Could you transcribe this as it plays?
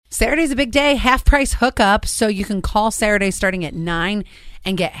Saturday's a big day, half price hookup. So you can call Saturday starting at 9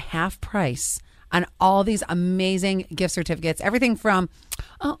 and get half price on all these amazing gift certificates. Everything from,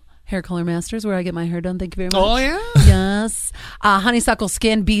 Hair Color Masters, where I get my hair done. Thank you very much. Oh, yeah? Yes. Honeysuckle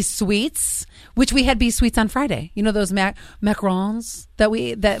Skin Bee Sweets, which we had Bee Sweets on Friday. You know those macarons that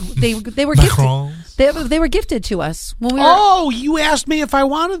they were gifted. They were gifted to us when we were. Oh, you asked me if I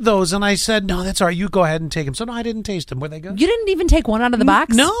wanted those, and I said, no, that's all right. You go ahead and take them. So, no, I didn't taste them. Were they good? You didn't even take one out of the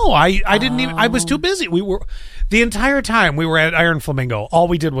box? No, I didn't even. I was too busy. The entire time we were at Iron Flamingo, all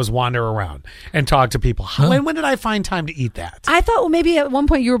we did was wander around and talk to people. When did I find time to eat that? I thought maybe at one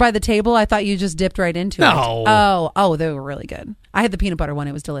point you were by the table. I thought you just dipped right into it. No. Oh, they were really good. I had the peanut butter one.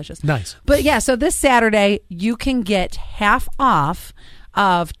 It was delicious. Nice. But yeah, so this Saturday, you can get half off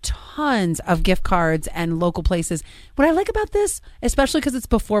of tons of gift cards and local places. What I like about this, especially because it's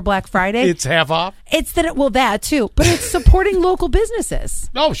before Black Friday. It's half off? It's that, that too, but it's supporting local businesses.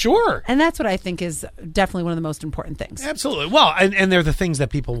 Oh, sure. And that's what I think is definitely one of the most important things. Absolutely. Well, and they're the things that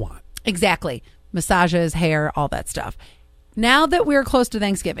people want. Exactly. Massages, hair, all that stuff. Now that we're close to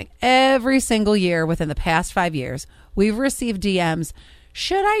Thanksgiving, every single year within the past 5 years, we've received DMs.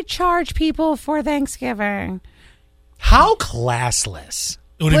 Should I charge people for Thanksgiving? How classless.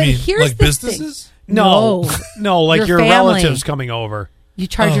 What do you mean? Here's Like the businesses? thing. No, like your family. relatives coming over. You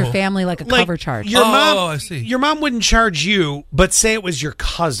charge your family like a cover charge. Your mom, I see. Your mom wouldn't charge you, but say it was your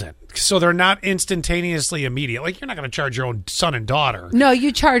cousin. So they're not instantaneously immediate. Like, you're not going to charge your own son and daughter. No,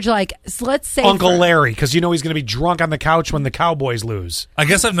 you charge let's say Uncle Larry, because you know he's going to be drunk on the couch when the Cowboys lose. I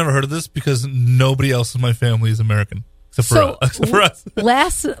guess I've never heard of this because nobody else in my family is American. Except for us.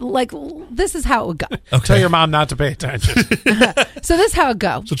 This is how it would go. Okay. Tell your mom not to pay attention. So this is how it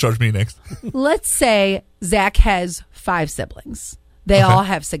go. So charge me next. Let's say Zach has 5 siblings. They all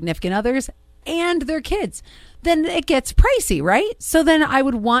have significant others and their kids. Then it gets pricey, right? So then I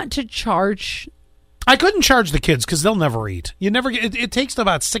would want to charge. I couldn't charge the kids because they'll never eat. You never. It takes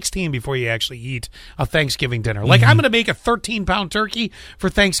about 16 before you actually eat a Thanksgiving dinner. Like, I'm going to make a 13-pound turkey for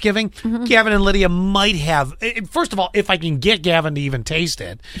Thanksgiving. Gavin and Lydia might have. First of all, if I can get Gavin to even taste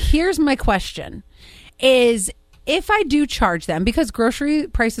it. Here's my question: is if I do charge them, because grocery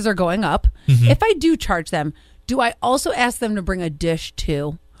prices are going up, if I do charge them, do I also ask them to bring a dish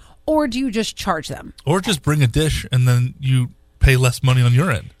too, or do you just charge them? Or just bring a dish and then you pay less money on your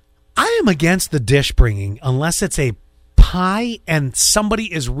end. I am against the dish bringing unless it's a pie and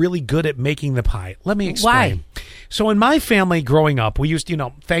somebody is really good at making the pie. Let me explain. Why? So in my family growing up, we used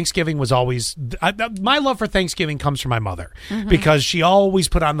to, Thanksgiving was always, my love for Thanksgiving comes from my mother because she always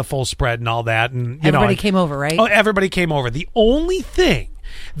put on the full spread and all that. And everybody came over, right? Oh, everybody came over. The only thing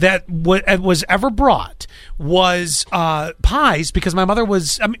that was ever brought was pies, because my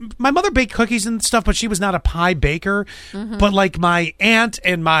mother baked cookies and stuff, but she was not a pie baker. But like my aunt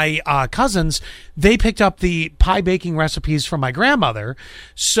and my cousins, they picked up the pie baking recipes from my grandmother.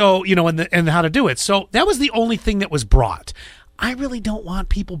 So, and how to do it. So that was the only thing that was brought. I really don't want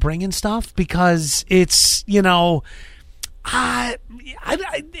people bringing stuff because it's, it's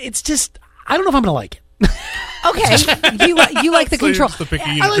just, I don't know if I'm going to like it. Okay, you like the control.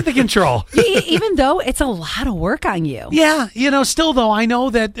 I like the control. Even though it's a lot of work on you. Yeah, still though, I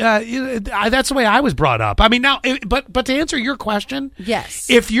know that that's the way I was brought up. I mean, now, but to answer your question, yes,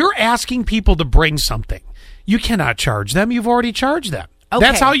 if you're asking people to bring something, you cannot charge them. You've already charged them. Okay.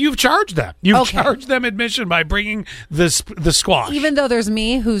 That's how you've charged them. You've charged them admission by bringing the squash. Even though there's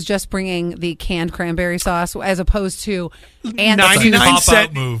me who's just bringing the canned cranberry sauce as opposed to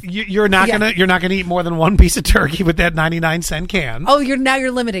 99-cent move. You're not gonna eat more than one piece of turkey with that 99-cent can. Oh,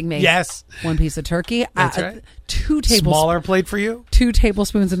 you're limiting me. Yes, one piece of turkey. That's right. 2 tablespoons. Smaller plate for you. 2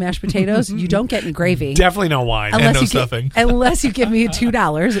 tablespoons of mashed potatoes. You don't get any gravy. Definitely no wine. And no stuffing. Unless you give me $2.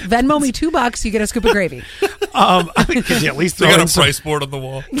 Venmo me $2. You get a scoop of gravy. Could you at least they got a price board on the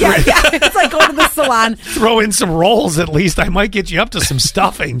wall? Yeah. It's like going to the salon. Throw in some rolls at least. I might get you up to some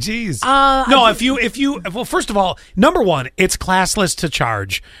stuffing. Jeez. No, if you first of all, number one, it's classless to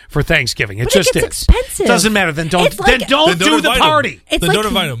charge for Thanksgiving. It just is expensive. Doesn't matter. Then don't do the party. Then don't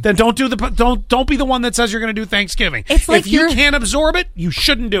invite them. Then don't be the one that says you're going to do Thanksgiving. It's like if you can't absorb it, you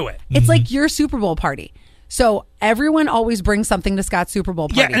shouldn't do it. It's like your Super Bowl party. So everyone always brings something to Scott's Super Bowl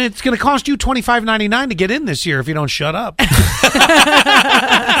party. Yeah, and it's going to cost you $25.99 to get in this year if you don't shut up. No,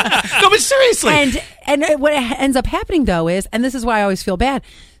 but seriously. And what ends up happening, though, is, and this is why I always feel bad,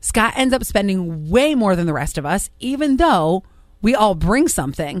 Scott ends up spending way more than the rest of us, even though we all bring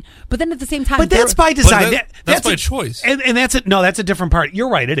something. But then at the same time, But that's by design. That's by choice. And that's it. No, that's a different part. You're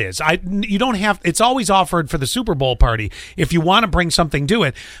right. It is. You don't have. It's always offered for the Super Bowl party if you want to bring something to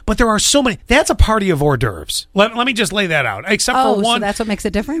it. But there are so many. That's a party of hors d'oeuvres. Let me just lay that out. Except for one. So that's what makes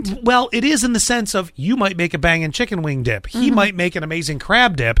it different? Well, it is in the sense of you might make a banging chicken wing dip. He might make an amazing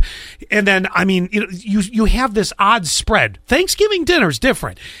crab dip. And then, I mean, you have this odd spread. Thanksgiving dinner's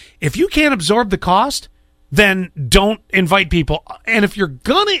different. If you can't absorb the cost, then don't invite people. And if you're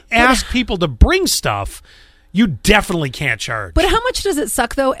going to ask people to bring stuff, you definitely can't charge. But how much does it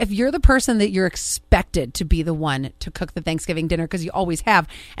suck, though, if you're the person that you're expected to be the one to cook the Thanksgiving dinner, because you always have,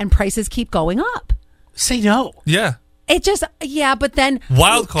 and prices keep going up? Say no. Yeah. It just, but then...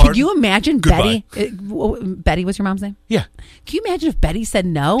 Wild card. Could you imagine Goodbye. Betty was your mom's name? Yeah. Can you imagine if Betty said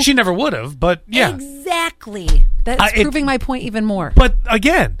no? She never would have, but yeah. Exactly. That's proving my point even more. But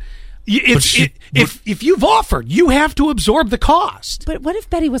again... If you've offered, you have to absorb the cost. But what if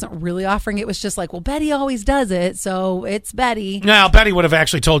Betty wasn't really offering? It was just like, well, Betty always does it, so it's Betty. Now, Betty would have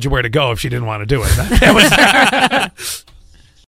actually told you where to go if she didn't want to do it. That was